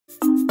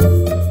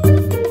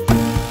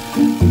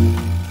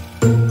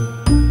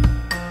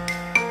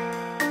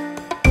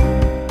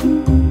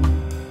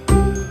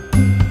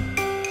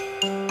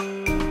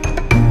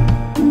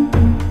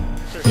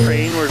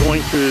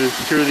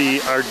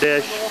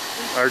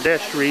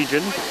Ardèche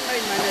region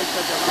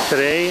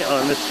today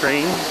on this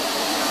train.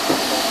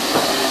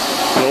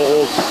 An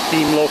old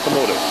steam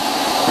locomotive.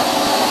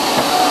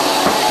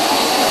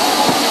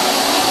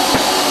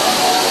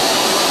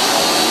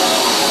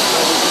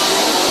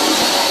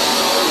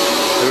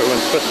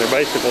 Everyone's putting their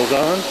bicycles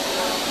on.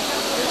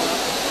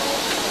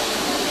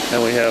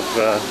 And we have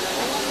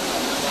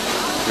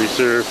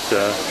reserved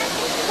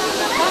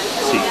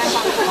seats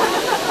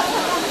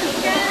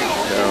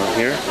down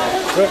here.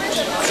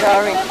 Oops.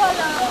 Sorry.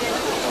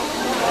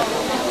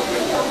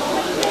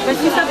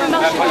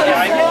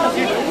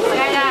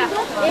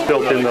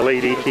 Built in the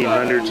late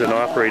 1800s and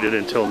operated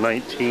until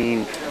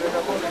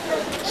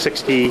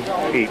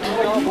 1968.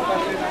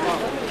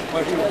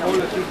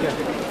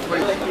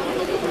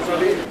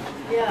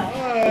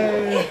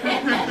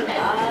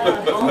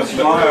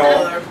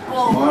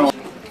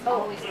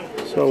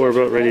 So we're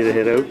about ready to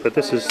head out, but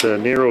this is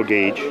narrow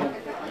gauge.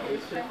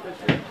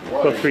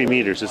 About 3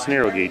 meters. It's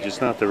narrow gauge.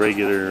 It's not the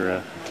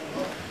regular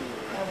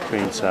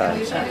train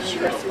size.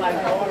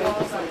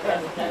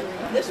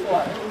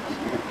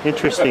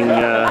 Interesting.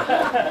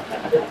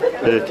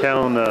 The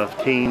town of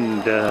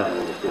Tain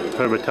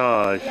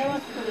Hermitage.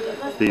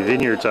 The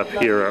vineyards up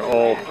here are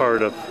all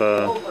part of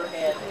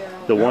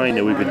the wine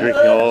that we've been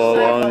drinking all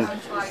along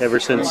ever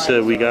since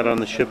we got on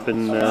the ship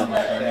in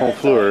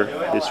Honfleur.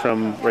 Is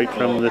right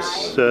from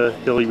this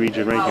hilly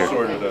region right here.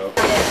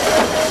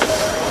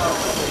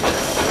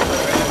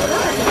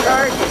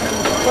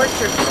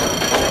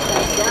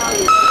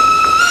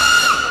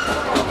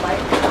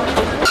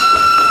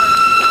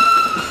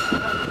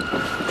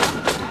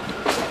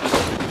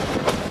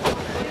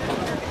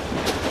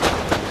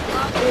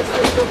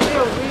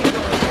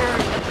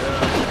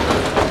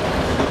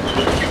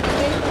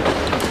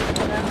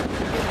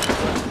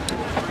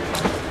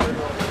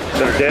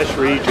 The Ardèche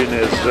region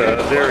is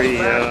very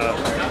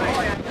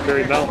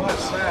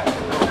mountainous.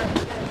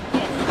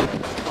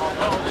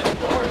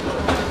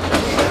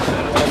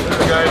 There's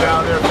a guy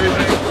down there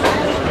fishing.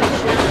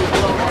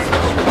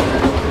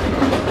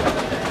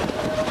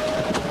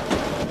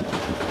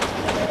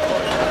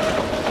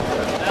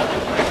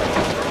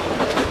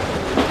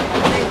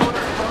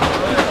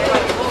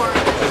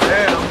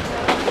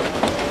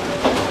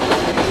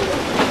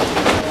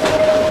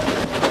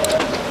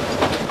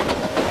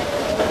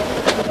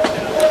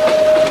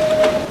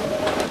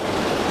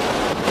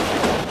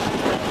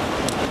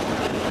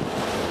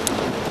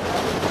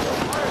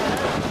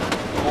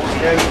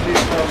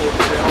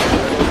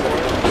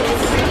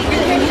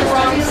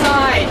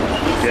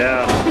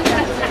 Yeah,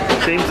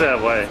 seems that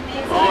way.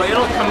 Oh,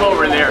 it'll come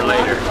over there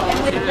later.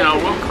 You know,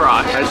 we'll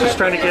cross. I was just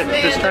trying to get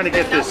this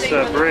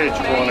bridge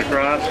going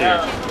across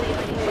here.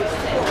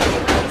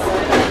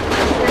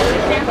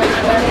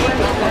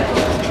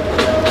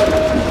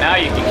 Now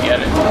you can get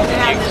it. You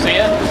can see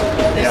it?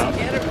 Yeah.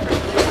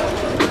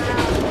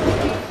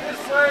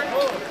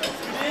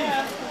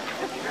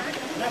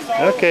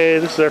 Okay,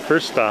 this is our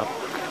first stop.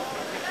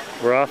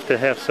 We're off to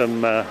have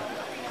some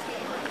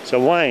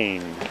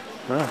wine.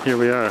 Well, here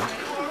we are.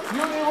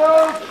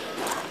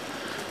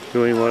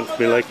 Doing what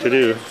we like to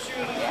do.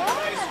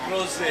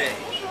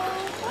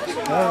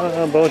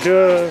 Ah,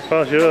 bonjour,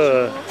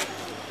 bonjour.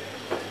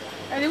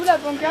 Elle est où la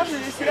pancarte? Je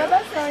l'ai laissée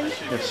là-bas, ça.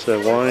 It's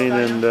wine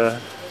and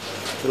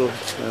little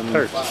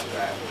tarts.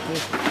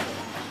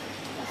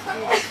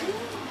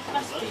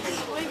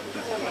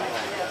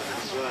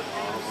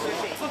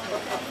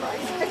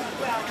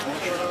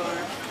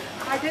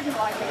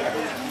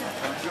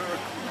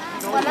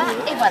 Voilà,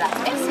 et voilà.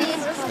 Merci.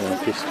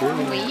 Qu'est-ce que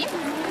Oui.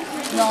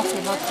 Non,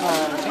 c'est votre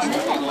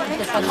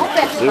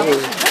grand-père.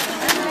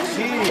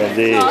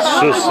 des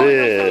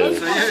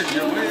saucisses.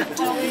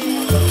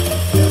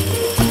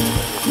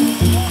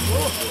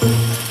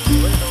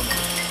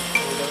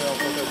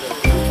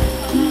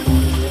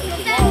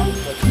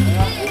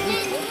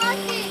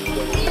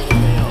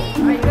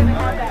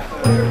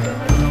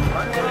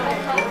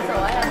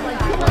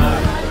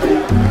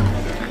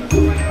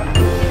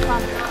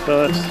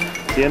 So that's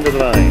the end of the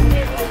line.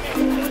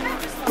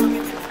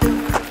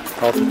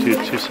 Altitude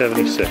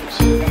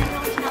 276.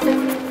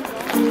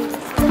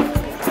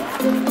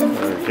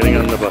 We're getting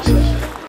on the buses.